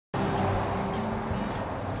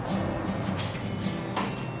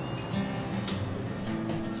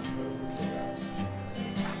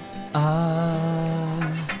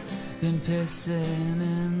I've been pissing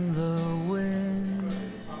in the wind.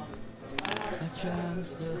 A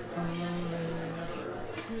chance to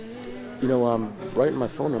You know, I'm writing my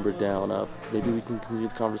phone number down. Maybe we can continue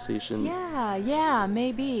the conversation. Yeah,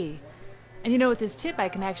 maybe. And you know, with this tip, I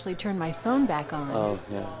can actually turn my phone back on. Oh,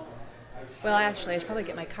 yeah. Well, actually, I should probably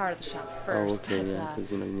get my car to the shop first. Oh, okay, yeah,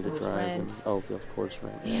 because, you need to drive. Rent. Oh, of course,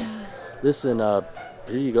 right. Yeah. Listen,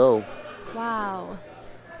 here you go. Wow.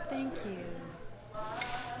 Thank you.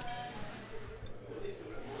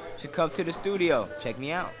 Should come to the studio. Check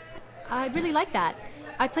me out. I'd really like that.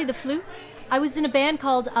 I play the flute. I was in a band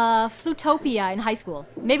called Flutopia in high school.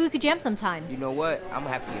 Maybe we could jam sometime. You know what? I'm gonna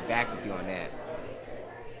have to get back with you on that.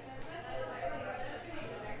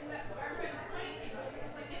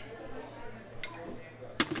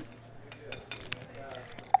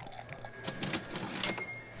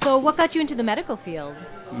 So what got you into the medical field?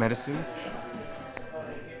 Medicine?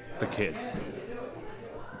 The kids.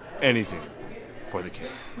 Anything for the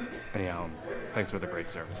kids. Anyhow, thanks for the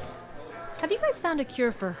great service. Have you guys found a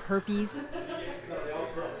cure for herpes?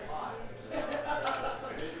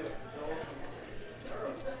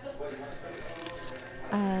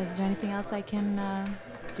 Is there anything else I can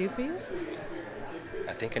do for you?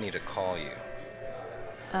 I think I need to call you.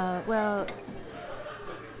 Well,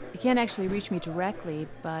 you can't actually reach me directly,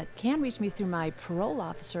 but can reach me through my parole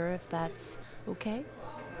officer if that's okay.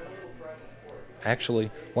 Actually,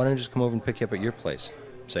 why don't I just come over and pick you up at your place?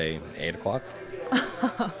 Say, 8 o'clock?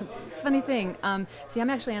 Funny thing, see, I'm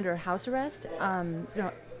actually under house arrest,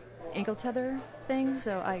 ankle tether thing,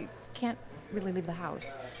 so I can't really leave the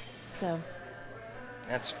house, so...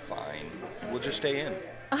 That's fine. We'll just stay in.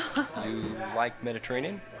 You like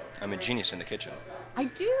Mediterranean? I'm a genius in the kitchen. I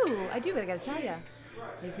do, but I gotta tell you,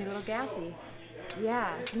 it leaves me a little gassy.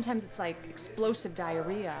 Yeah, sometimes it's like explosive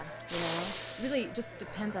diarrhea, It really just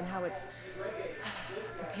depends on how it's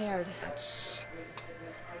prepared. That's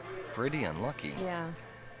pretty unlucky. Yeah.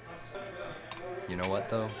 You know what,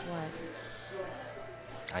 though? What?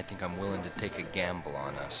 I think I'm willing to take a gamble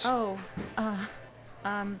on us. Oh,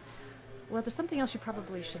 well, there's something else you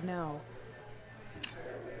probably should know.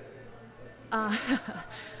 Hi,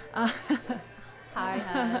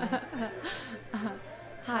 hon.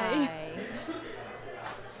 Hi.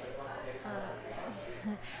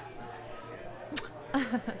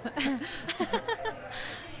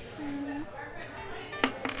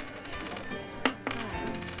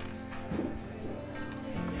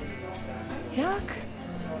 Yuck.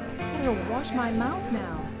 I gotta wash my mouth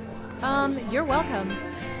now. You're welcome.